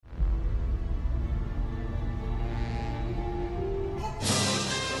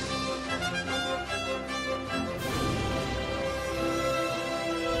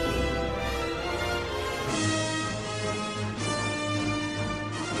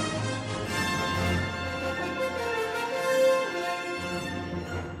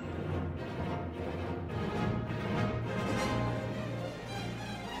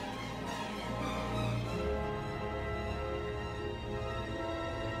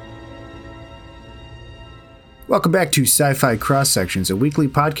Welcome back to Sci-Fi Cross Sections, a weekly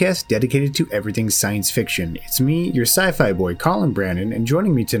podcast dedicated to everything science fiction. It's me, your sci-fi boy, Colin Brandon, and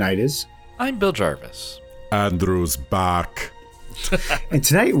joining me tonight is... I'm Bill Jarvis. Andrew's back. And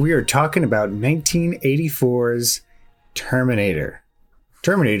tonight we are talking about 1984's Terminator.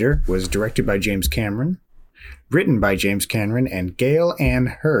 Terminator was directed by James Cameron, written by James Cameron and Gail Ann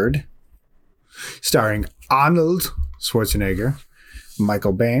Hurd, starring Arnold Schwarzenegger,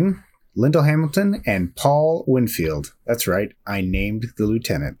 Michael Biehn, Lyndall Hamilton, and Paul Winfield. That's right, I named the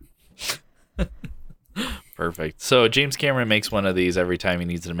lieutenant. Perfect. So James Cameron makes one of these every time he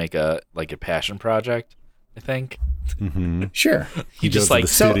needs to make a passion project, I think. Mm-hmm. Sure. He just goes to the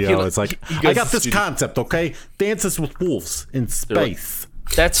studio. It's like, I got this studio. concept, okay? Dances with wolves in space.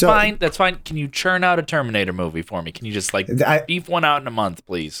 That's fine. That's fine. Can you churn out a Terminator movie for me? Can you just beef one out in a month,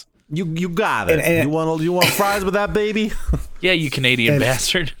 please? You got it. And you want fries with that, baby? Yeah, you Canadian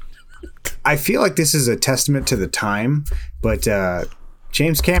bastard. I feel like this is a testament to the time, but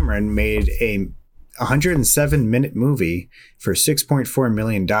James Cameron made a 107-minute movie for $6.4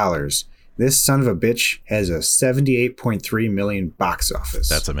 million. This son of a bitch has a $78.3 million box office.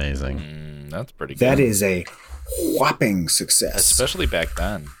 That's amazing. That's pretty good. That is a whopping success. Especially back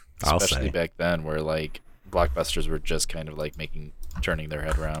then. I'll say. Back then where blockbusters were just kind of turning their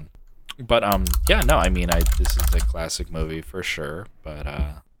head around. But this is a classic movie for sure, but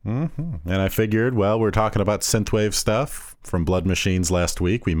And I figured, well, we're talking about synthwave stuff from Blood Machines last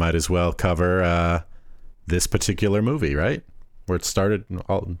week. We might as well cover this particular movie, right? Where it started,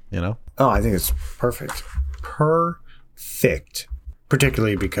 Oh, I think it's perfect. Perfect.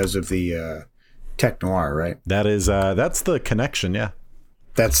 Particularly because of the tech noir, right? That's the connection, yeah.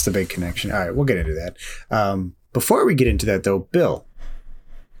 That's the big connection. All right, we'll get into that. Before we get into that, though, Bill,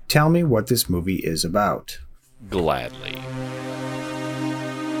 tell me what this movie is about. gladly.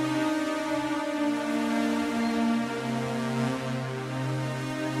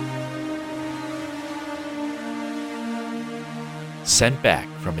 Sent back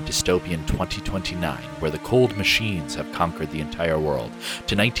from a dystopian 2029 where the cold machines have conquered the entire world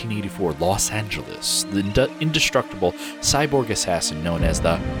to 1984 Los Angeles, the indestructible cyborg assassin known as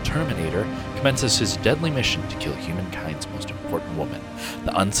the Terminator commences his deadly mission to kill humankind's most important woman,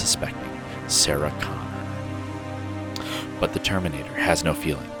 the unsuspecting Sarah Connor. But the Terminator has no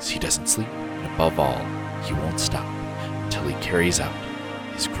feelings, he doesn't sleep, and above all, he won't stop until he carries out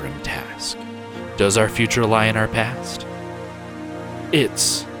his grim task. Does our future lie in our past?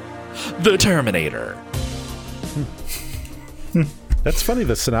 It's the Terminator. That's funny.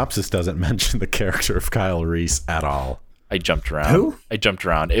 The synopsis doesn't mention the character of Kyle Reese at all. I jumped around. Who? I jumped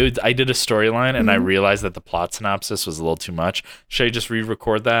around. I did a storyline, and I realized that the plot synopsis was a little too much. Should I just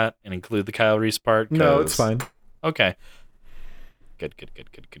re-record that and include the Kyle Reese part? No, it's fine. Okay. Good.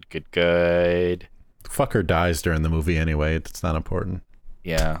 Fucker dies during the movie anyway. It's not important.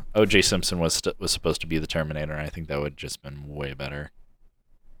 Yeah. O.J. Simpson was supposed to be the Terminator, and I think that would have just been way better.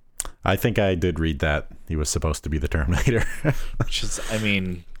 I think I did read that he was supposed to be the Terminator.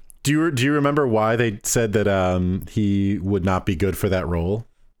 Do you remember why they said that he would not be good for that role?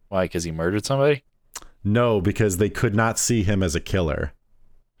 Why? Because he murdered somebody? No, because they could not see him as a killer.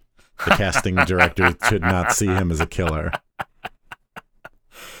 The casting director could not see him as a killer.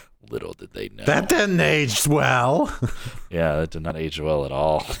 Little did they know. That didn't age well. Yeah, that did not age well at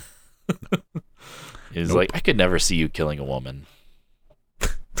all. He's like, I could never see you killing a woman.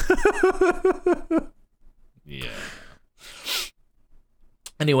 Yeah.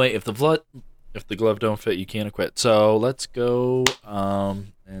 Anyway, if the glove don't fit, you can't acquit. So let's go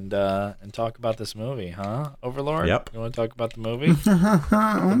and talk about this movie, huh? Overlord? Yep. You want to talk about the movie?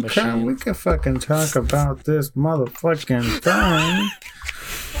 Okay, we can fucking talk about this motherfucking thing.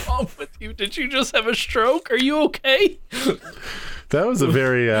 What's wrong with you? Did you just have a stroke? Are you okay? That was a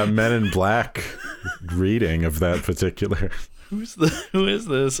very Men in Black reading of that particular. Who is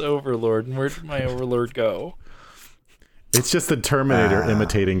this Overlord, and where did my Overlord go? It's just the Terminator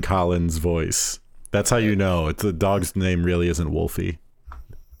imitating Colin's voice. That's how you know. It's the dog's name really isn't Wolfie.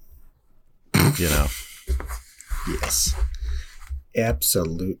 You know. Yes.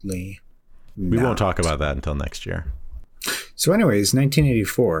 Absolutely. We won't talk about that until next year. So anyways,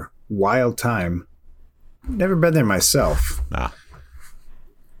 1984, wild time. Never been there myself. Nah.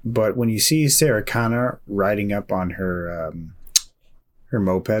 But when you see Sarah Connor riding up on her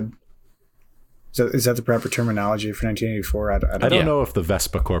moped, is that the proper terminology for 1984? I don't know if the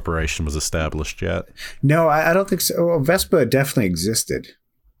Vespa Corporation was established yet. No, I don't think so. Well, Vespa definitely existed.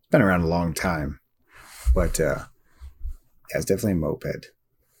 It's been around a long time. But yeah, it's definitely a moped.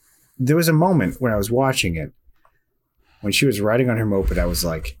 There was a moment when I was watching it, when she was riding on her moped, I was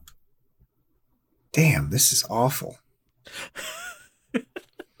like, damn, this is awful.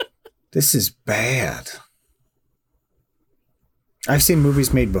 This is bad. I've seen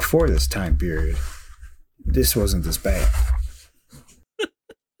movies made before this time period. This wasn't this bad.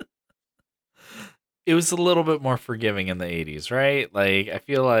 It was a little bit more forgiving in the 80s, right? Like, I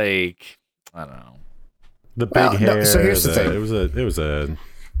feel like, I don't know. The big hair. No, so here's the thing.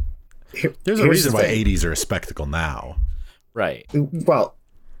 There's a reason why 80s are a spectacle now. Right. Well,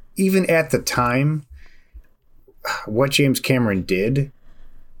 even at the time, what James Cameron did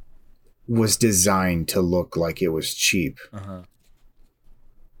was designed to look like it was cheap. Uh-huh.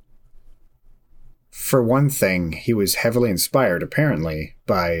 For one thing, he was heavily inspired, apparently,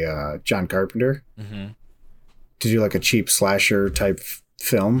 by John Carpenter Mm-hmm. to do like a cheap slasher type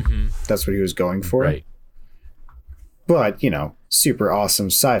film. Mm-hmm. That's what he was going for. Right. But, super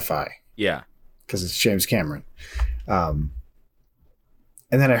awesome sci-fi Yeah. because it's James Cameron. And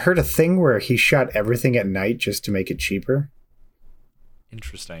then I heard a thing where he shot everything at night just to make it cheaper.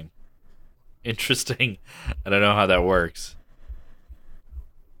 Interesting. I don't know how that works.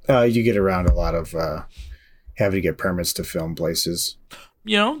 You get around a lot of having to get permits to film places.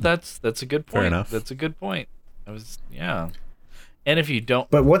 That's a good point. Fair enough. That's a good point. And if you don't,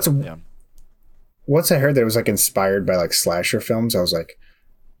 But once yeah. I heard that it was like inspired by like slasher films, I was like,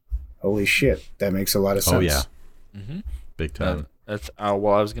 holy shit, that makes a lot of sense. Oh, yeah. Mm-hmm. Big time. That's I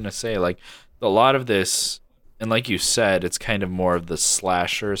was gonna say, like, a lot of this, and like you said, it's kind of more of the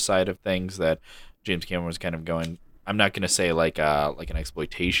slasher side of things that James Cameron was kind of going. I'm not gonna say like an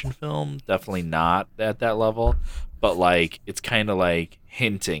exploitation film, definitely not at that level, but like it's kind of like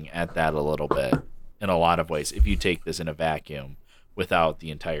hinting at that a little bit in a lot of ways. If you take this in a vacuum without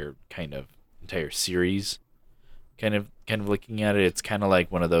the entire series, kind of looking at it, it's kind of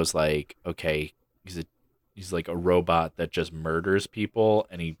like one of those like, okay, he's like a robot that just murders people,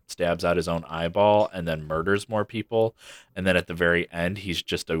 and he stabs out his own eyeball and then murders more people, and then at the very end he's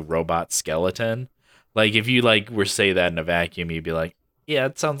just a robot skeleton. Like, if you were say that in a vacuum, you'd be like, yeah,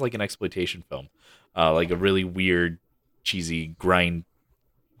 it sounds like an exploitation film, like a really weird, cheesy grindhouse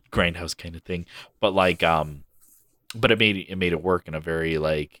kind of thing. But but it made it work in a very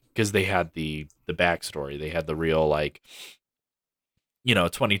because they had the backstory, they had the real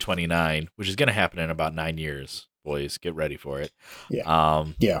 2029, which is going to happen in about 9 years. Boys, get ready for it. Yeah.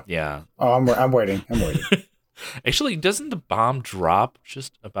 Yeah. Oh, I'm waiting. Actually, doesn't the bomb drop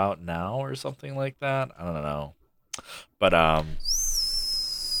just about now or something like that? I don't know. But I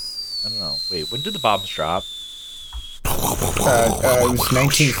don't know. Wait, when did the bombs drop? It was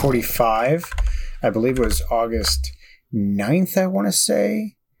 1945. I believe it was August 9th, I want to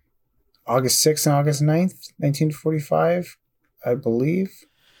say. August 6th and August 9th, 1945, I believe.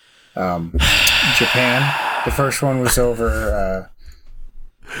 Japan. The first one was over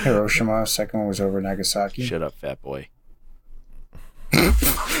Hiroshima. Second one was over Nagasaki. Shut up, fat boy.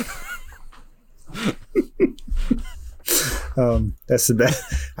 That's the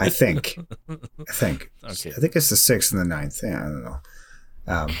best. I think. Okay. I think it's the 6th and the 9th. Yeah, I don't know.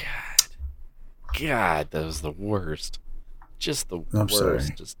 God, that was the worst. Just the I'm worst. sorry.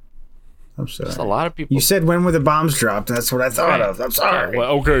 I'm sorry. Just a lot of people. You said when were the bombs dropped? That's what I thought of. I'm sorry.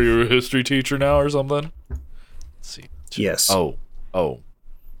 Well, okay, you're a history teacher now or something? Let's see. Yes. Oh,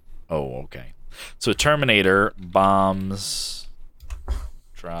 okay. So Terminator bombs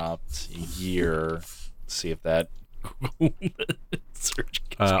dropped year. Let's see if that search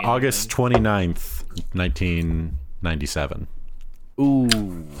gives me August 29th, 1997. Ooh.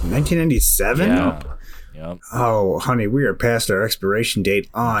 1997? Yeah. Yep. Oh, honey, we are past our expiration date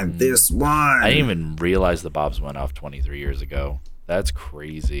on this one. I didn't even realize the bombs went off 23 years ago. That's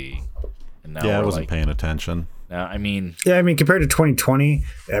crazy. And now I wasn't paying attention. Now, I mean, compared to 2020,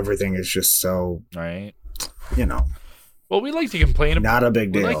 everything is just so, right? Well, we like to complain about not a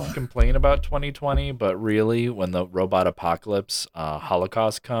big deal. We like to complain about 2020, but really, when the robot apocalypse,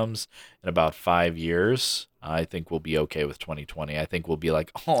 Holocaust comes in about 5 years, I think we'll be okay with 2020. I think we'll be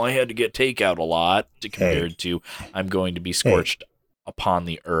like, oh, I had to get takeout a lot compared to I'm going to be scorched upon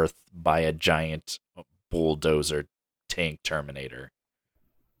the earth by a giant bulldozer tank Terminator.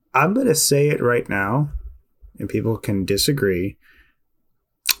 I'm going to say it right now, and people can disagree.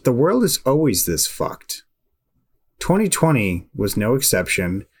 The world is always this fucked. 2020 was no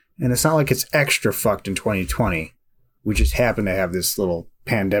exception, and it's not like it's extra fucked in 2020. We just happen to have this little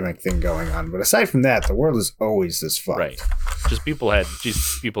pandemic thing going on. But aside from that, the world is always this fucked. Right. Just people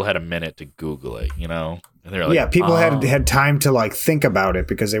had a minute to Google it, And they're like, people had time to think about it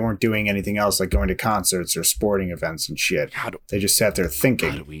because they weren't doing anything else like going to concerts or sporting events and shit. They just sat there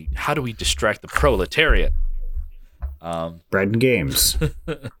thinking. How do we distract the proletariat? Bread and games.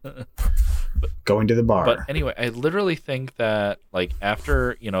 going to the bar. But anyway, I literally think that like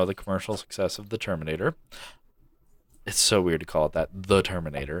after, the commercial success of the Terminator, it's so weird to call it that, the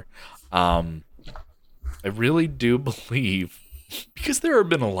Terminator. I really do believe, because there have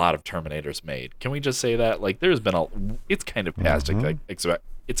been a lot of Terminators made. Can we just say that? Like, there's been it's kind of past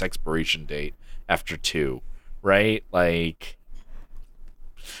its expiration date after 2, right? Like,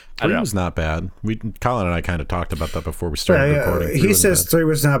 I don't know. 3 was not bad. Colin and I kind of talked about that before we started recording. He says 3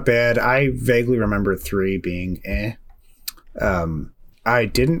 was not bad. I vaguely remember 3 being I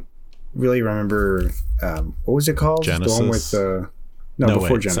didn't really remember what was it called? Genesis. The one with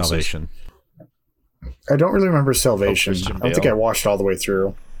before Genesis. Salvation. I don't really remember Salvation. Christian I don't think Bale. I watched all the way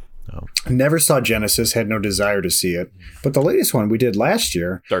through. No. Never saw Genesis, had no desire to see it. But the latest one we did last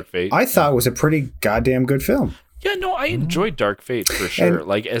year, Dark Fate. I thought was a pretty goddamn good film. Yeah, no, I enjoyed Dark Fate for sure.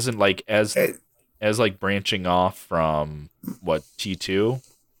 Like, as in, like, as like branching off from what, T2,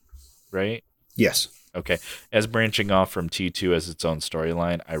 right? Yes. Okay, as branching off from T2 as its own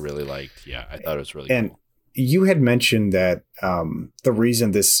storyline, I really liked. Yeah, I thought it was really cool. You had mentioned that the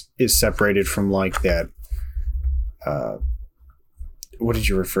reason this is separated from like that, what did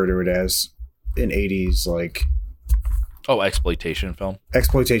you refer to it as in 80s? Like, Exploitation film.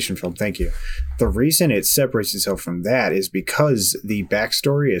 Exploitation film. Thank you. The reason it separates itself from that is because the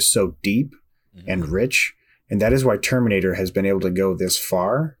backstory is so deep and rich. And that is why Terminator has been able to go this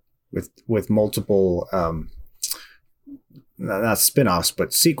far with multiple, not spin-offs,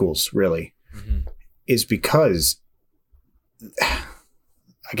 but sequels, really. Is because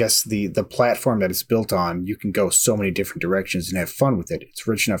I guess the platform that it's built on, you can go so many different directions and have fun with it. It's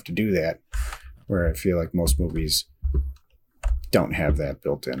rich enough to do that, where I feel like most movies don't have that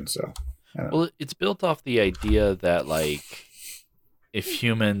built in. So, well, it's built off the idea that like if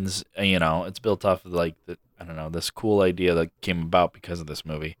humans, it's built off of like this cool idea that came about because of this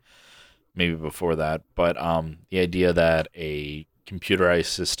movie, maybe before that, but the idea that a computerized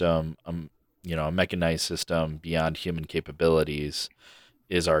system, a mechanized system beyond human capabilities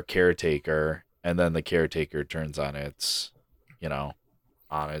is our caretaker, and then the caretaker turns on its,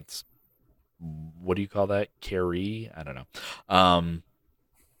 what do you call that? Carey? I don't know.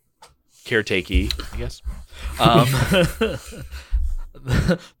 Caretakey, I guess.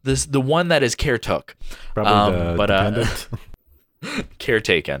 The one that is caretook. Probably the dependent.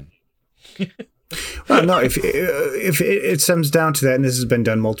 Caretaken. Well, no, if it comes down to that, and this has been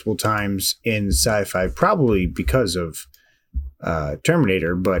done multiple times in sci-fi, probably because of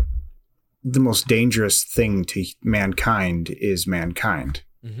Terminator, but the most dangerous thing to mankind is mankind.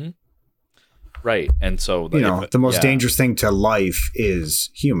 Mm-hmm. Right, and so the most dangerous thing to life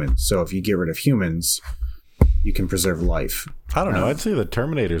is humans. So if you get rid of humans, you can preserve life. I don't know. I'd say the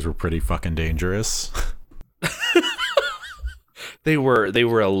Terminators were pretty fucking dangerous. They were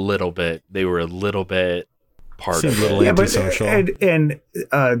a little bit part of it. Antisocial.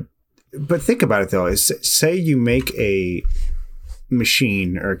 But think about it though. Say you make a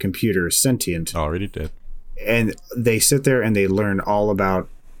machine or a computer sentient. Already did. And they sit there and they learn all about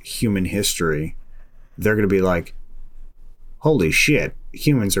human history. They're going to be like, holy shit,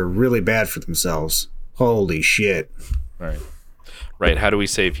 humans are really bad for themselves. Holy shit. Right. How do we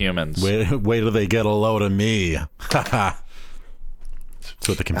save humans? Wait till they get a load of me. That's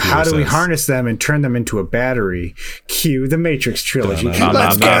what the computer How do we says. harness them and turn them into a battery? Cue the Matrix trilogy.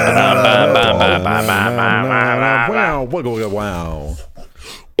 Let's go. Wow.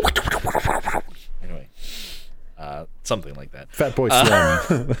 Anyway, something like that. Fat Boy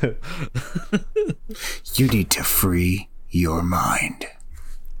Slim. You need to free your mind.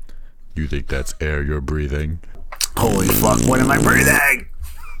 You think that's air you're breathing? Holy fuck, what am I breathing?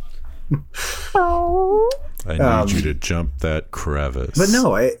 I need you to jump that crevice. But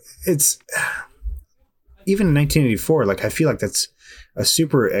no, it's even in 1984. Like I feel like that's a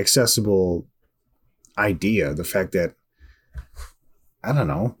super accessible idea. The fact that I don't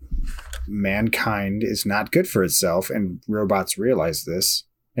know, mankind is not good for itself, and robots realize this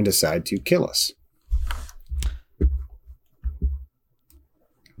and decide to kill us.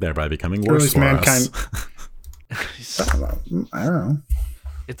 Thereby becoming worse for mankind. us. I don't know.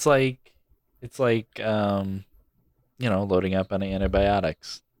 It's like loading up on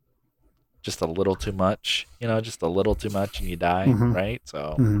antibiotics. Just a little too much, just a little too much and you die, right?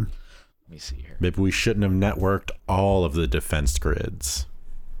 So let me see here. Maybe we shouldn't have networked all of the defense grids.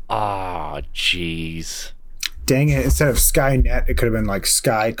 Ah, jeez. Dang it. Instead of Skynet, it could have been like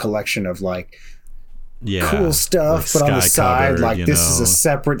Sky collection of like cool stuff, like but on the Sky side, Covered, like this is a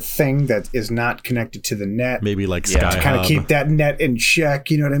separate thing that is not connected to the net. Maybe like Yeah. Sky To kind of Hub. keep that net in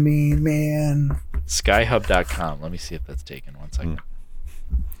check, you know what I mean, man? Skyhub.com. Let me see if that's taken. 1 second.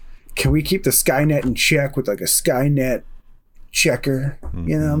 can we keep the Skynet in check with like a Skynet checker?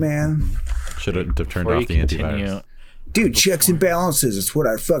 You know, man. Should have turned Before off you the continue, antivirus. Dude, checks and balances. It's what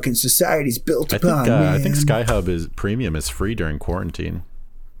our fucking society's built I think upon, man. I think Skyhub is premium is free during quarantine.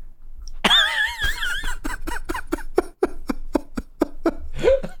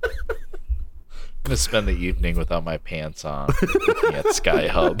 I'm gonna spend the evening without my pants on, looking at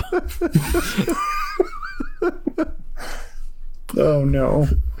Skyhub. Oh no.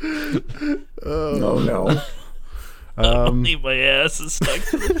 Oh no. Leave my ass is stuck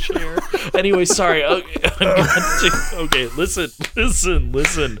to the chair. Anyway, sorry. Okay, listen. This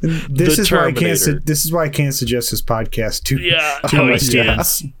The is why I can't. Terminator. This is why I can't suggest this podcast to Yeah, my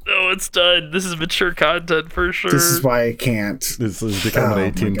students. No, it's done. This is mature content for sure. This is why I can't. This has become Oh, my an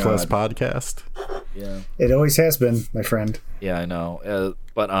 18 plus God. podcast. Yeah, It always has been, my friend. yeah, I know.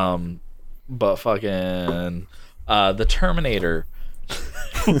 But fucking, the Terminator.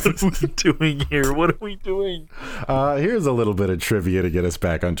 What are we doing here? What are we doing? Here's a little bit of trivia to get us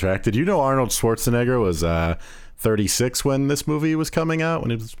back on track. Did you know Arnold Schwarzenegger was 36 when this movie was coming out,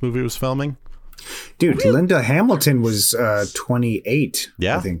 when this movie was filming? Dude, Linda Hamilton was 28,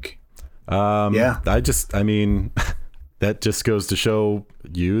 Yeah? I think. Yeah. I mean, that just goes to show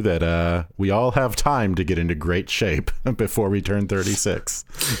you that we all have time to get into great shape before we turn 36.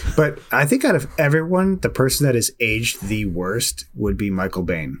 But I think out of everyone, the person that is aged the worst would be Michael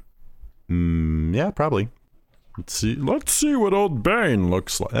Bain. Yeah, probably. Let's see what old Bane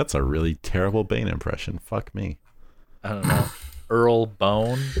looks like. That's a really terrible Bane impression. Fuck me. I don't know. Earl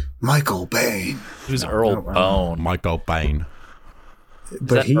Bone? Michael Bain. Who's Earl no. Bone? Michael Bane.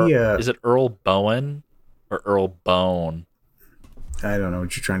 But Is it Earl Bowen or Earl Bone? I don't know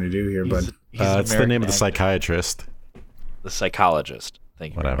what you're trying to do here, but He's an It's the name of the American psychiatrist. the psychologist.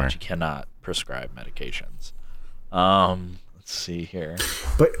 Thank you Whatever. very much. You cannot prescribe medications. Let's see here.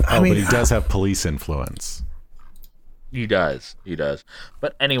 I mean, but he does have police influence. He does.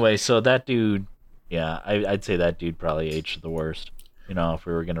 But anyway, so that dude, yeah, I'd say that dude probably aged the worst. You know, if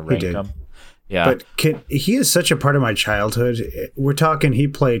we were gonna rank did. him. Yeah. But he is such a part of my childhood. We're talking, he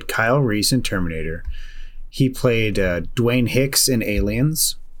played Kyle Reese in Terminator. He played Dwayne Hicks in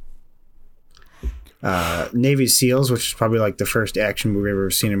Aliens. Navy SEALs, which is probably like the first action movie I've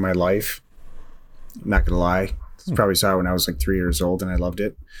ever seen in my life. I'm not going to lie. Probably saw it when I was like 3 years old and I loved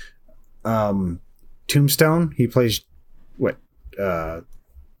it. Tombstone, he plays what the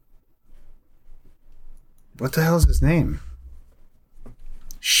hell is his name?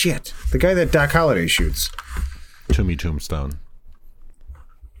 Shit. The guy that Doc Holliday shoots. Tombstone.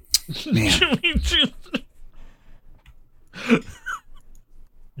 Man.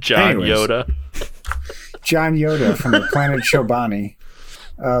 John Anyways. Yoda. John Yoda from the planet Chobani.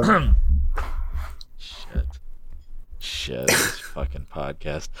 Shit, this fucking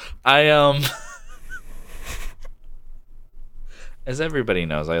podcast. As everybody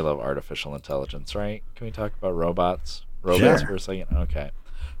knows, I love artificial intelligence, right? Can we talk about robots? Robots Sure. for a second? Okay.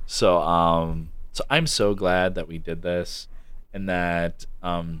 So I'm so glad that we did this and that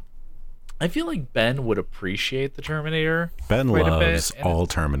I feel like Ben would appreciate the Terminator. Ben quite a bit, loves and all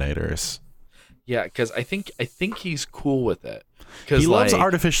Terminators. Yeah, because I think he's cool with it. Because He loves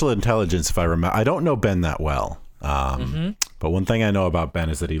artificial intelligence, if I remember. I don't know Ben that well. But one thing I know about Ben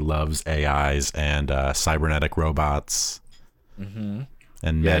is that he loves AIs and cybernetic robots and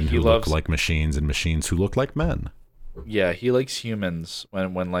men who look like machines and machines who look like men. Yeah, he likes humans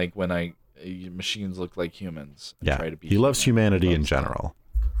when machines look like humans. And Yeah, try to be he loves human. humanity in general.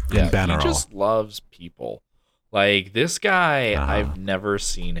 Yeah, in general. he just loves people. Like this guy, Uh-huh. I've never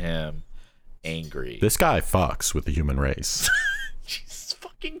seen him angry. This guy fucks with the human race. Jesus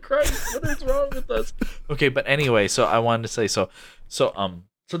fucking Christ, what is wrong with us? Okay, but anyway, so I wanted to say so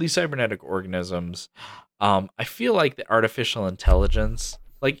these cybernetic organisms, I feel like the artificial intelligence,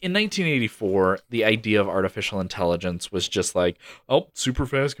 like in 1984, the idea of artificial intelligence was just like, oh, super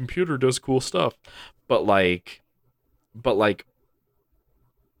fast computer does cool stuff. But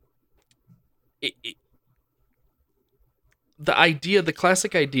the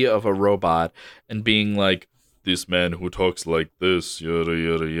classic idea of a robot and being like, this man who talks like this, yada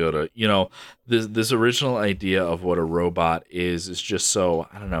yada yada. You know, this original idea of what a robot is just so,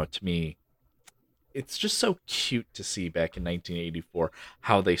 I don't know, to me, it's just so cute to see back in 1984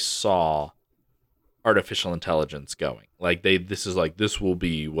 how they saw artificial intelligence going. Like this will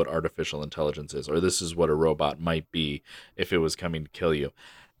be what artificial intelligence is, or this is what a robot might be if it was coming to kill you.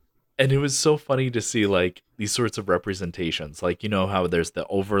 And it was so funny to see like these sorts of representations, like, you know how there's the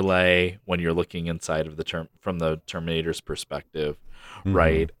overlay when you're looking inside of from the Terminator's perspective,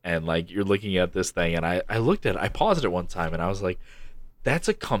 right? And like you're looking at this thing, and I paused it one time, and I was like, that's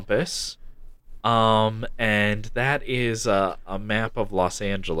a compass. And that is a map of Los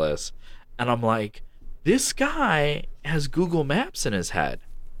Angeles. And I'm like, this guy has Google Maps in his head.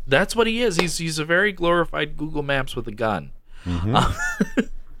 That's what he is. He's a very glorified Google Maps with a gun.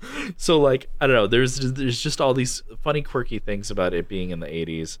 So like, I don't know, there's just all these funny, quirky things about it being in the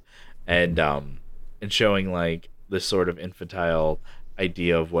 80s and showing like this sort of infantile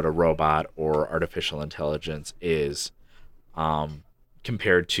idea of what a robot or artificial intelligence is,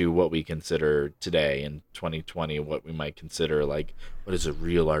 compared to what we consider today in 2020, what we might consider like, what is a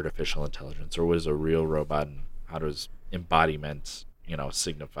real artificial intelligence, or what is a real robot, and how does embodiment,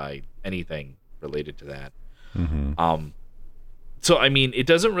 signify anything related to that. So, I mean, it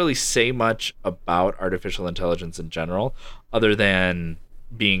doesn't really say much about artificial intelligence in general, other than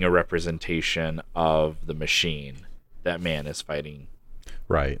being a representation of the machine that man is fighting.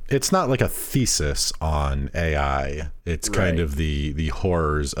 Right. It's not like a thesis on AI. It's kind of the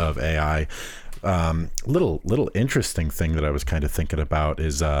horrors of AI. Little interesting thing that I was kind of thinking about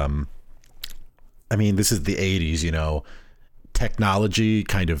is, I mean, this is the 80s, technology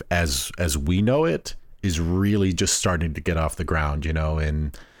kind of as we know it is really just starting to get off the ground.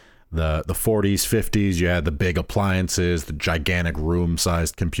 In the 40s, 50s, you had the big appliances, the gigantic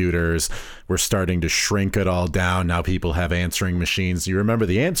room-sized computers. We're starting to shrink it all down. Now people have answering machines. You remember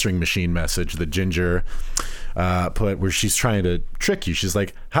the answering machine message that Ginger put, where she's trying to trick you. She's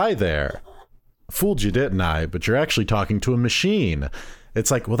like, "Hi there. Fooled you, didn't I? But you're actually talking to a machine." It's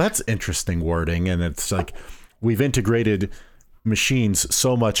like, well, that's interesting wording. And it's like, we've integrated machines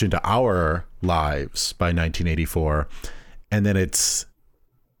so much into our lives by 1984. And then it's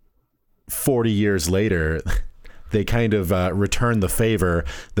 40 years later, they kind of return the favor.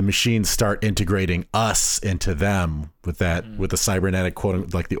 The machines start integrating us into them with that, with the cybernetic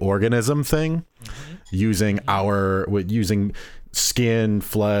quote, like the organism thing, using using skin,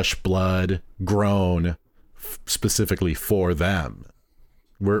 flesh, blood grown specifically for them.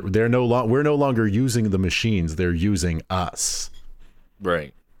 We're no longer using the machines; they're using us.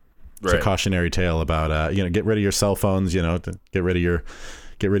 Right. It's a cautionary tale about get rid of your cell phones. Get rid of your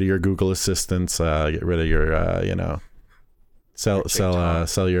Google assistants. Get rid of your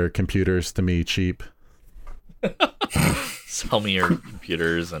sell your computers to me cheap. Sell me your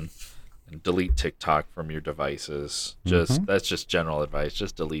computers and delete TikTok from your devices. That's just general advice.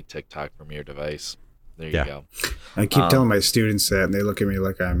 Just delete TikTok from your device. There you go. I keep telling my students that, and they look at me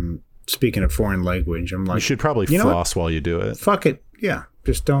like I'm speaking a foreign language. I'm like, you should probably floss while you do it. Fuck it. Yeah.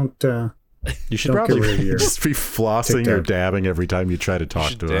 Just don't. You should probably just be flossing or dabbing every time you try to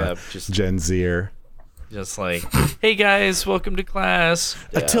talk to a Gen Zer. Just like, hey guys, welcome to class.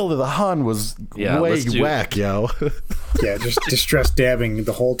 Attila the Hun was way whack, yo. Yeah, just distress dabbing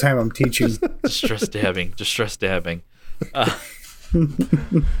the whole time I'm teaching. Distress dabbing.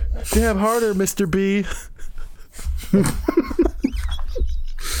 Dab harder, Mr. B.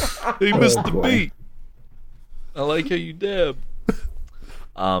 Hey, Mr. B. I like how you dab.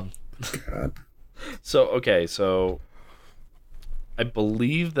 God. So I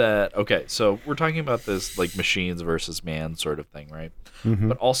believe that, so we're talking about this like machines versus man sort of thing, right?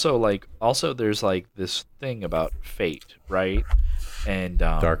 But also there's like this thing about fate, right? And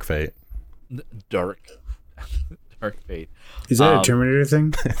Dark Fate. Dark Fate. Is that a Terminator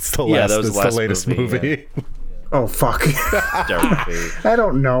thing? It's the latest movie. Yeah. Oh fuck. Dark Fate. I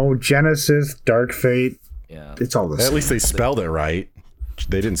don't know. Genesis, Dark Fate. Yeah. It's all the same. At least they spelled it right.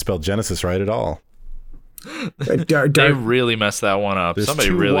 They didn't spell Genesis right at all. They really messed that one up. There's Somebody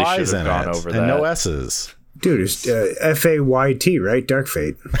two really Y's should have gone over and that. No S's. Dude, it's F-A-Y-T, right? Dark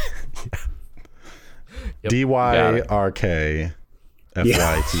Fate. D-Y-R-K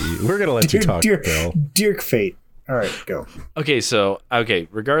F-Y-T. We're going to let you talk, Bill. Dirk Fate. All right, go. Okay,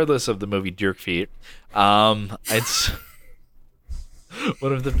 regardless of the movie Dirk Feet, it's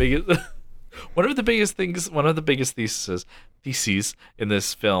one of the biggest theses in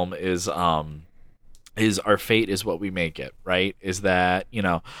this film is our fate is what we make it, right? Is that,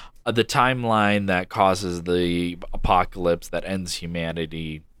 the timeline that causes the apocalypse that ends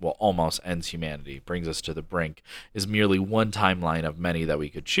humanity, well, almost ends humanity, brings us to the brink, is merely one timeline of many that we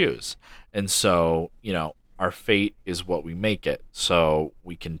could choose. And so, our fate is what we make it. So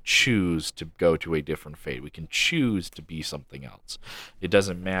we can choose to go to a different fate. We can choose to be something else. It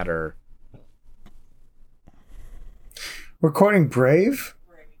doesn't matter. We're quoting Brave?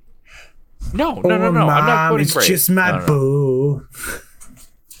 No. I'm not quoting it's Brave. It's just my boo.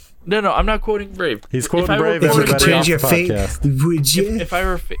 No, I'm not quoting Brave. He's quoting Brave. If you could change your fate, would you? If I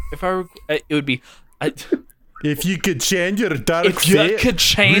were, it would be. If you could change your dark If you could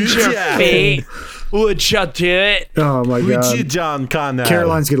change your fate, would you do it? Oh my would god. you, John Connor?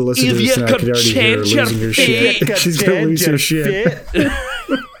 Caroline's gonna listen If to this you and I could could already hear her change your losing her fate. shit. She's gonna lose her shit.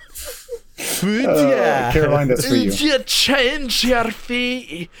 Caroline, that's for you. If you change your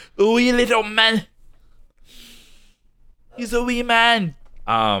fate, wee little man. He's a wee man.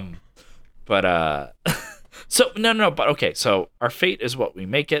 But but okay. So our fate is what we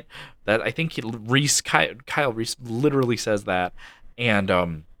make it. That I think Kyle Reese literally says that, and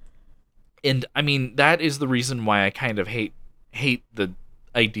I mean that is the reason why I kind of hate the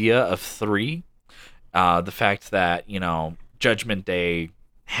idea of 3, the fact that Judgment Day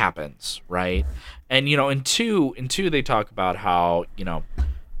happens, right? And in 2 they talk about how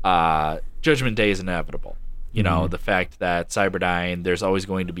Judgment Day is inevitable. The fact that Cyberdyne, there's always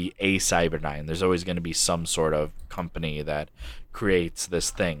going to be a Cyberdyne. There's always going to be some sort of company that creates this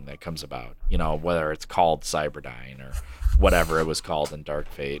thing that comes about. Whether it's called Cyberdyne or whatever it was called in Dark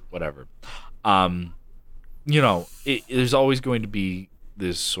Fate, whatever. There's always going to be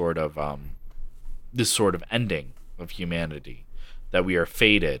this sort of ending of humanity, that we are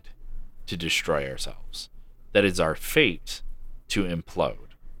fated to destroy ourselves. That is our fate to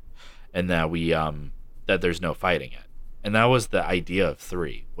implode, and that we that there's no fighting it. And that was the idea of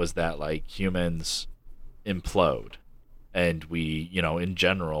 3, was that like humans implode and we, in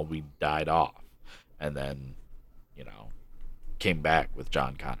general, we died off and then, came back with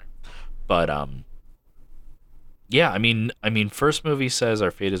John Connor. But yeah, I mean first movie says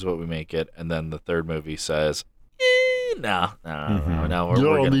our fate is what we make it, and then the third movie says no, you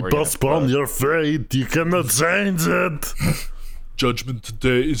only postpone your fate, you cannot change it. Judgment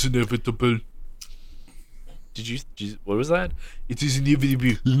Day is inevitable. Did you what was that? It is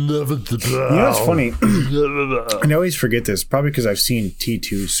inevitable. It's funny. I always forget this, probably because I've seen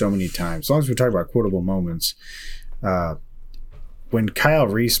T2 so many times. As long as we're talking about quotable moments, when Kyle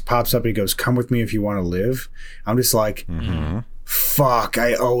Reese pops up, he goes, "Come with me if you want to live." I'm just like, fuck,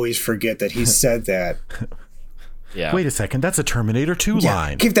 I always forget that he said that. Yeah. Wait a second, that's a Terminator 2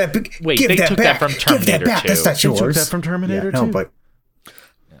 line. Give that Wait, give they that took back. that from Terminator Give that back. 2. That's not They yours. took that from Terminator 2. No, but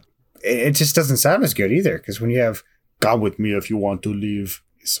it just doesn't sound as good either, because when you have "Come with me if you want to leave,"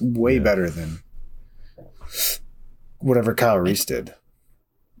 it's way better than whatever Kyle Reese did.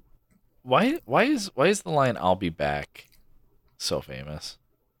 Why is the line "I'll be back" so famous?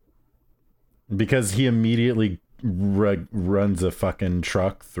 Because he immediately runs a fucking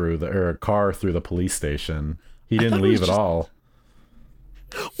truck or a car through the police station. He didn't leave at all.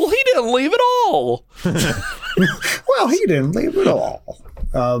 Well, he didn't leave at all. Well, he didn't leave at all.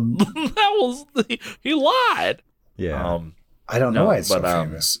 He lied. Yeah. I don't know why it's so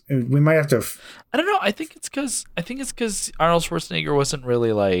famous. We might have to. I don't know. I think it's because Arnold Schwarzenegger wasn't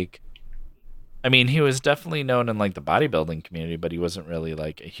really like. I mean, he was definitely known in like the bodybuilding community, but he wasn't really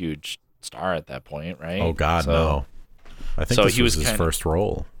like a huge star at that point, right? Oh God, no. I think this was his first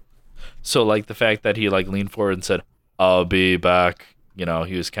role. So like the fact that he like leaned forward and said, "I'll be back,"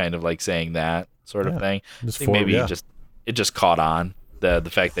 he was kind of like saying that sort of thing. I think maybe it just caught on. The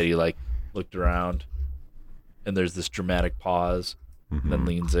fact that he like looked around and there's this dramatic pause, and then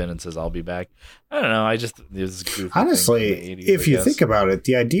leans in and says, "I'll be back." I don't know. It was a goofy honestly, thing from the 80s, if you think about it,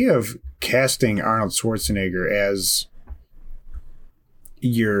 the idea of casting Arnold Schwarzenegger as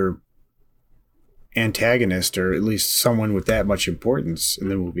your antagonist, or at least someone with that much importance in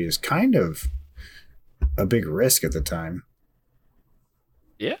the movie, is kind of a big risk at the time.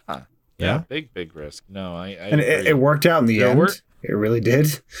 Yeah, big risk. No, and it worked out in the end. It really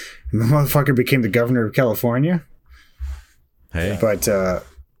did. And the motherfucker became the governor of California. Hey, but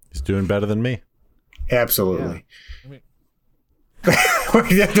he's doing better than me. Absolutely. Yeah.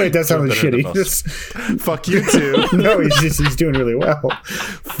 That sounded shitty. Fuck you too. No, he's doing really well.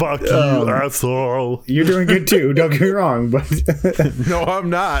 Fuck you, asshole. You're doing good too. Don't get me wrong, but no,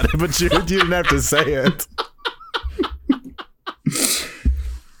 I'm not. But you didn't have to say it.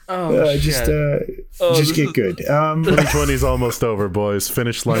 Just get good. 2020 is almost over, boys.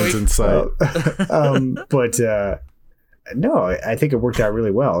 Finish lines in sight. But no, I think it worked out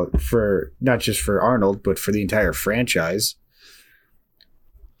really well, for not just for Arnold, but for the entire franchise.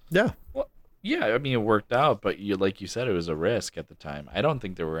 Yeah. Well, yeah, I mean, it worked out, but like you said, it was a risk at the time. I don't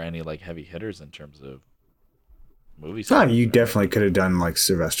think there were any like heavy hitters in terms of movies. No, you definitely could have done like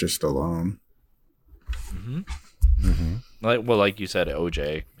Sylvester Stallone. Like you said,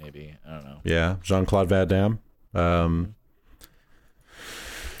 OJ, maybe. I don't know. Yeah, Jean-Claude Van Damme.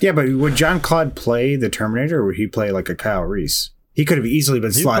 Yeah, but would Jean-Claude play the Terminator, or would he play like a Kyle Reese? He could have easily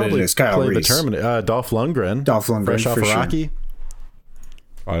been slotted in as Kyle Reese. The Terminator. Dolph Lundgren. Fresh off for of Rocky. Sure.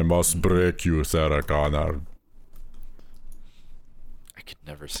 I must break you, Sarah Connor. could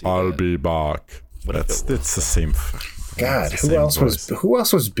never see I'll that. be back. What if It's it the was same. God, it's the who same else voice. who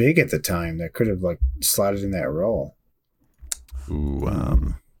else was big at the time that could have like slotted in that role?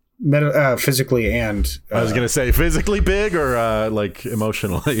 Ooh, Physically and I was gonna say physically big or like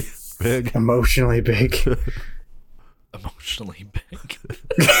emotionally big. emotionally big. Emotionally big.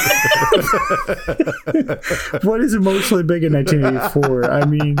 What is emotionally big in 1984? I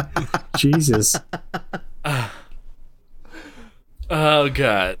mean, Jesus. Oh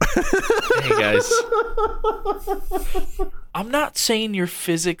God. Hey guys. I'm not saying you're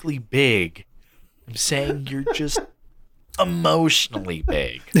physically big. I'm saying you're just emotionally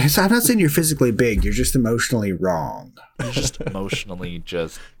big. So I'm not saying you're physically big. You're just emotionally wrong. You're just emotionally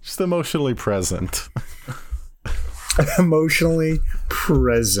Just emotionally present. Emotionally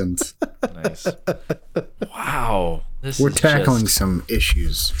present. nice. Wow. We're is tackling just- some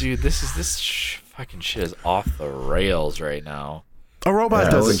issues. Dude, fucking shit is off the rails right now. A robot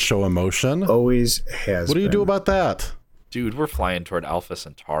Yeah, doesn't always- show emotion. Always has. What do you do been. about that? Dude, we're flying toward Alpha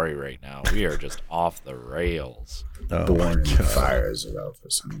Centauri right now. We are just off the rails. Oh, Born in the fires of Alpha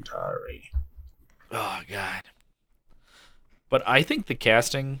Centauri? Oh God. But I think the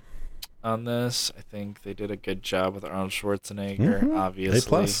casting on this, I think they did a good job with Arnold Schwarzenegger, obviously. A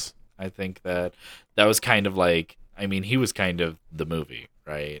plus. I think that was kind of like, I mean, he was kind of the movie,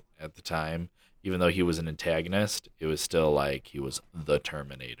 right? At the time. Even though he was an antagonist, it was still like he was the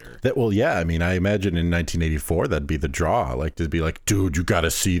Terminator. Well, yeah. I mean, I imagine in 1984 that'd be the draw. Like to be like, dude, you got to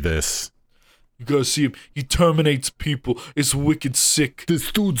see this. You gotta see him. He terminates people. It's wicked sick.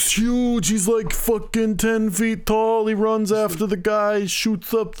 This dude's huge. He's like fucking 10 feet tall. He runs after the guy,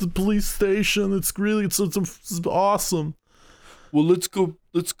 shoots up the police station. It's awesome. Well, let's go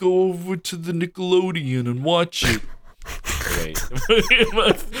over to the Nickelodeon and watch it. Wait.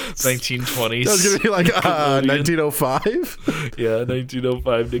 1920s. That was gonna be like Nickelodeon. 1905. Yeah,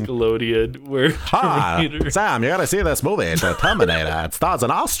 1905 Nickelodeon, where Terminator. Sam, you gotta see this movie, The Terminator. It stars an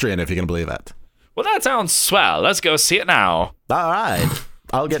Austrian, if you can believe it. Well, that sounds swell. Let's go see it now. All right,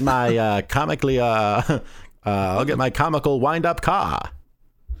 I'll get my I'll get my comical wind-up car.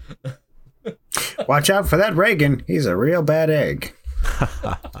 Watch out for that Reagan. He's a real bad egg.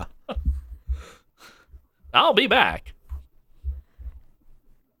 I'll be back.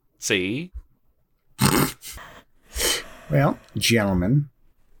 See? Well, gentlemen,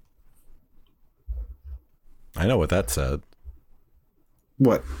 I know what that said.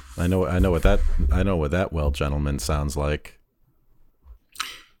 what? I know what that well, gentleman sounds like.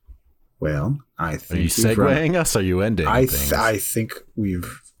 Well, I think Are you we've run- segueing us? Or are you ending things? I think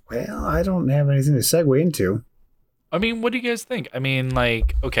we've. Well, I don't have anything to segue into. I mean, what do you guys think? I mean,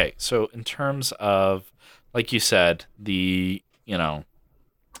 like, okay, so in terms of, like you said, the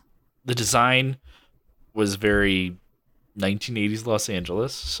design was very 1980s Los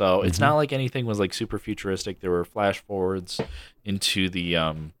Angeles. So it's not like anything was like super futuristic. There were flash forwards into the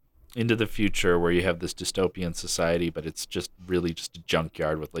future where you have this dystopian society, but it's just really just a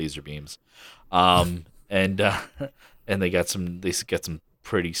junkyard with laser beams. And they got some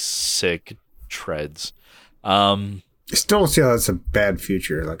pretty sick treads. Still see how that's a bad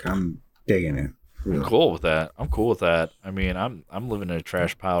future. Like, I'm digging it. I'm Really. cool with that. I mean, I'm living in a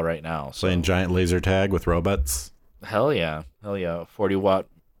trash pile right now. So Playing giant laser tag with robots. hell yeah, 40-watt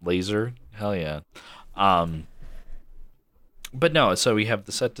laser, hell yeah. But no, so we have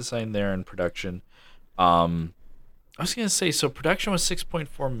the set design there in production. I was gonna say, so production was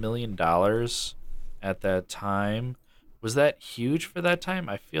 $6.4 million at that time. Was that huge for that time?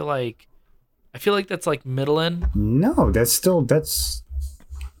 I feel like that's like middling. No, that's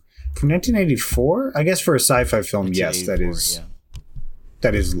from 1984. I guess for a sci-fi film, yes, that 1984, is. yeah.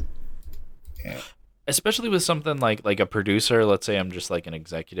 That is. Especially with something like a producer. Let's say I'm just like an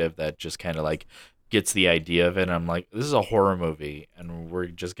executive that just kind of like gets the idea of it. And I'm like, this is a horror movie, and we're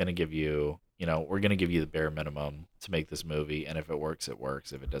just gonna give you, we're gonna give you the bare minimum to make this movie. And if it works, it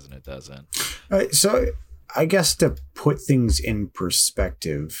works. If it doesn't, it doesn't. So, I guess to put things in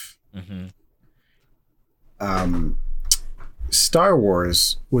perspective, Mm-hmm. Star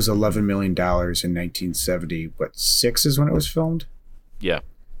Wars was $11 million in 1970, but 6 is when it was filmed. Yeah.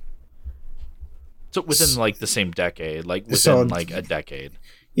 So within like the same decade, like within So- like a decade.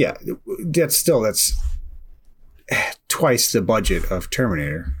 Yeah, that's twice the budget of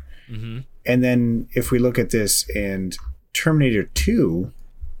Terminator. Mm-hmm. And then if we look at this and Terminator 2,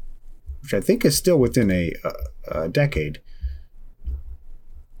 which I think is still within a decade.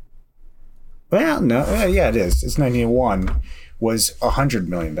 Well, no, yeah, it is. It's 1901, was $100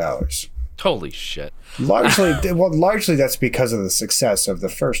 million. Holy shit! Largely that's because of the success of the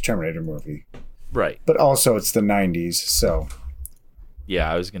first Terminator movie, Right. but also it's the 90s, so Yeah,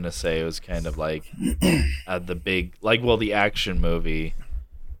 I was gonna say it was kind of like the big, like, well, the action movie,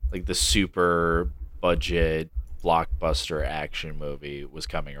 like the super budget blockbuster action movie was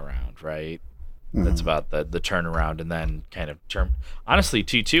coming around, right? That's about the turnaround, and then kind of honestly,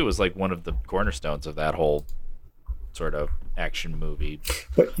 T2 was like one of the cornerstones of that whole sort of action movie.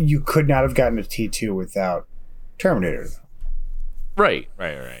 But you could not have gotten a T2 without Terminator. Right.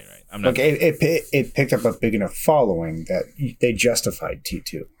 I'm not it picked up a big enough following that they justified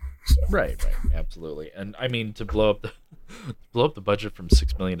T2. So. Right, absolutely. And I mean, to blow up the budget from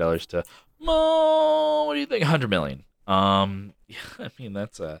 $6 million to what do you think, $100 million? Yeah, I mean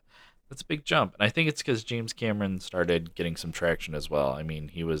that's a big jump, and I think it's because James Cameron started getting some traction as well. I mean,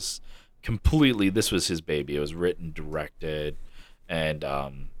 he was this was his baby. It was written, directed, and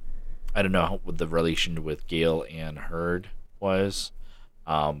I don't know what the relation with Gail Ann Hurd was,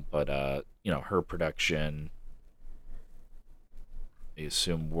 but her production, I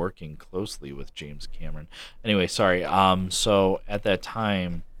assume, working closely with James Cameron. Anyway, sorry. So at that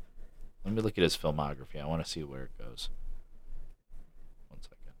time, let me look at his filmography. I want to see where it goes. 1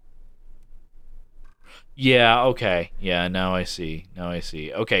 second. Yeah. Okay. Yeah. Now I see.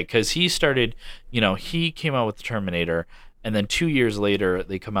 Okay, because he started. He came out with the Terminator, and then 2 years later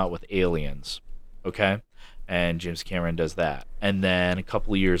they come out with Aliens. Okay. And James Cameron does that, and then a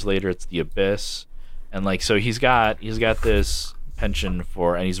couple of years later it's The Abyss, and like so he's got this penchant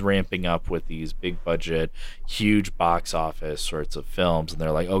for, and he's ramping up with these big budget, huge box office sorts of films, and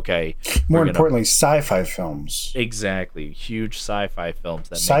they're like, okay, more importantly, sci-fi films. Exactly, huge sci-fi films.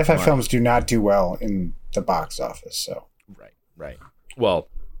 That sci-fi films do not do well in the box office. So right. Well,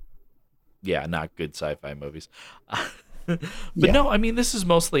 yeah, not good sci-fi movies. But yeah. No, I mean, this is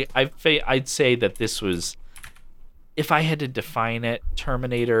mostly. I'd say that this was. If I had to define it,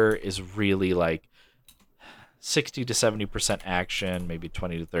 Terminator is really like 60 to 70% action, maybe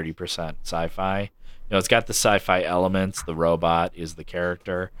 20 to 30% sci-fi. It's got the sci-fi elements. The robot is the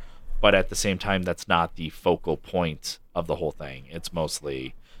character, but at the same time, that's not the focal point of the whole thing. It's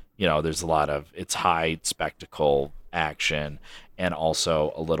mostly, there's a lot of, it's high spectacle action and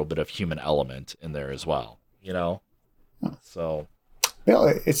also a little bit of human element in there as well, So. Well,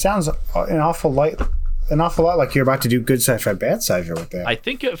 it sounds an awful lot like you're about to do good sci-fi, bad sci-fi with that. I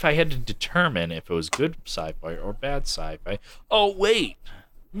think if I had to determine if it was good sci-fi or bad sci-fi... Oh, wait!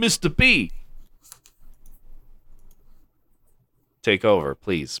 Mr. B! Take over,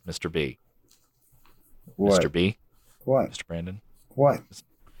 please, Mr. B. What? Mr. B? What? Mr. Brandon? What?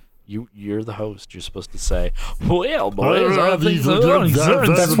 You're the host. You're supposed to say, well, boys,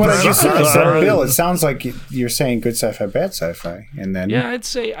 that's what I just said. Bill, it sounds like you're saying good sci-fi, bad sci-fi, and then yeah, I'd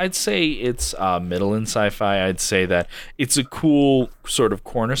say it's middle in sci-fi. I'd say that it's a cool sort of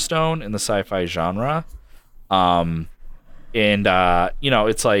cornerstone in the sci-fi genre,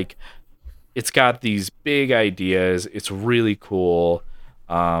 it's like it's got these big ideas. It's really cool.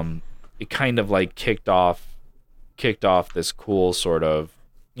 It kind of like kicked off this cool sort of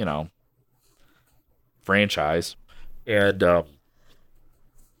franchise, and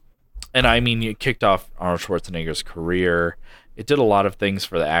I mean, it kicked off Arnold Schwarzenegger's career. It did a lot of things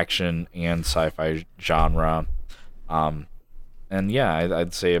for the action and sci-fi genre, and yeah,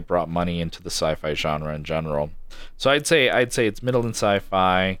 I'd say it brought money into the sci-fi genre in general. So I'd say it's middle in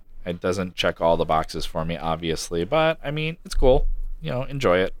sci-fi. It doesn't check all the boxes for me, obviously, but I mean, it's cool.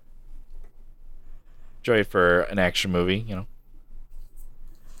 Enjoy it. Enjoy it for an action movie.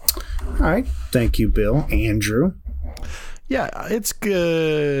 All right. Thank you, Bill. Andrew? Yeah, it's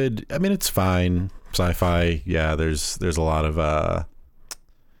good. I mean, it's fine. Sci-fi. Yeah, there's a lot of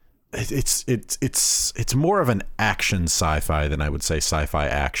it's more of an action sci-fi than I would say sci-fi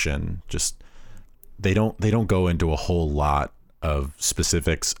action. Just they don't go into a whole lot of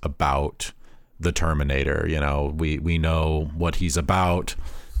specifics about the Terminator. We know what he's about.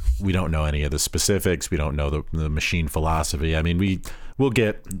 We don't know any of the specifics. We don't know the machine philosophy. I mean, we'll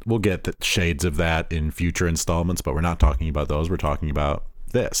get the shades of that in future installments, but we're not talking about those. We're talking about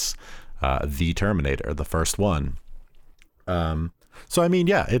this, the Terminator, the first one. So I mean,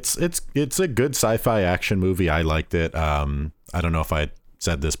 yeah, it's a good sci-fi action movie. I liked it. I don't know if I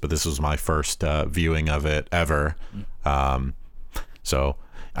said this, but this was my first viewing of it ever. And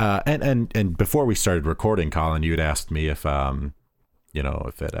before we started recording, Colin, you had asked me if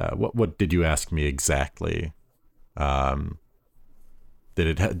if it what did you ask me exactly? I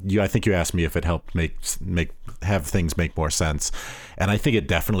think you asked me if it helped have things make more sense, and I think it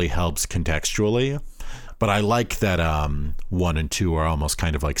definitely helps contextually. But I like that 1 and 2 are almost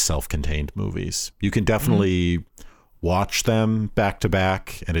kind of like self-contained movies. You can definitely watch them back to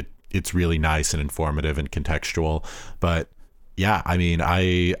back, and it's really nice and informative and contextual. But yeah, I mean,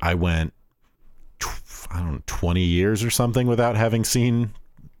 I went, I don't know, 20 years or something without having seen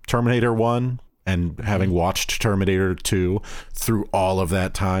Terminator 1 and having watched Terminator 2 through all of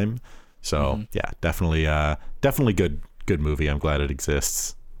that time. So yeah, definitely good movie. I'm glad it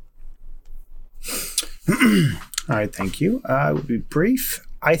exists. All right, thank you. I will be brief.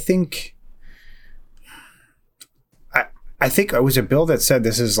 I think it was a Bill that said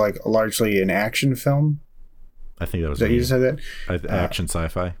this is like largely an action film. I think that was you said that? Action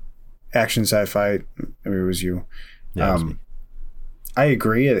sci-fi. Action sci-fi. Maybe it was you. Yeah, it was me. I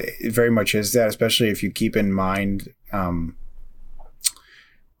agree. It very much is that, especially if you keep in mind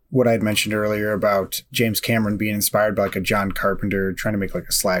what I had mentioned earlier about James Cameron being inspired by like a John Carpenter, trying to make like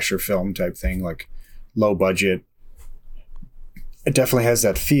a slasher film type thing, like low budget. It definitely has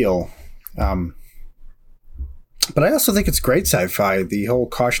that feel. But I also think it's great sci-fi. The whole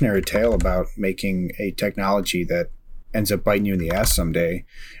cautionary tale about making a technology that ends up biting you in the ass someday,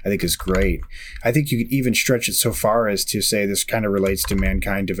 I think is great. I think you could even stretch it so far as to say this kind of relates to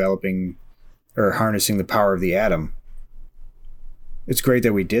mankind developing or harnessing the power of the atom. It's great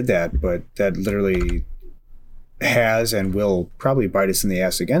that we did that, but that literally has and will probably bite us in the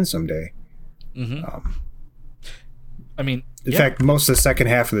ass again someday. Mm-hmm. I mean, in fact, most of the second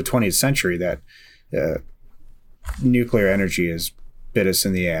half of the 20th century, that nuclear energy has bit us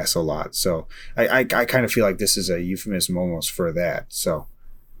in the ass a lot. So I kind of feel like this is a euphemism almost for that. So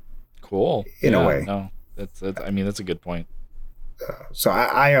cool. In a way. No, that's a good point. So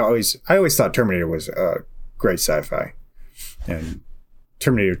I always thought Terminator was great sci-fi, and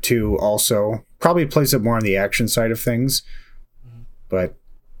Terminator 2 also probably plays up more on the action side of things, but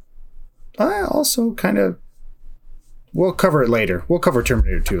I also kind of, we'll cover it later. We'll cover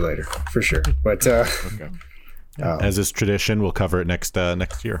Terminator 2 later for sure. But Okay. As is tradition, we'll cover it next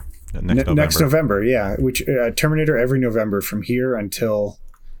year. November. Next November, yeah. Which Terminator every November from here until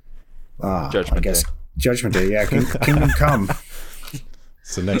Judgment Day. Judgment Day, yeah. Kingdom Come.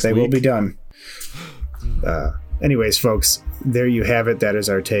 So next they week will be done. Anyways, folks, there you have it. That is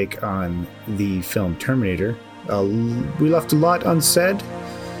our take on the film Terminator. We left a lot unsaid,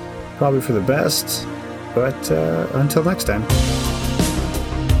 probably for the best. But until next time.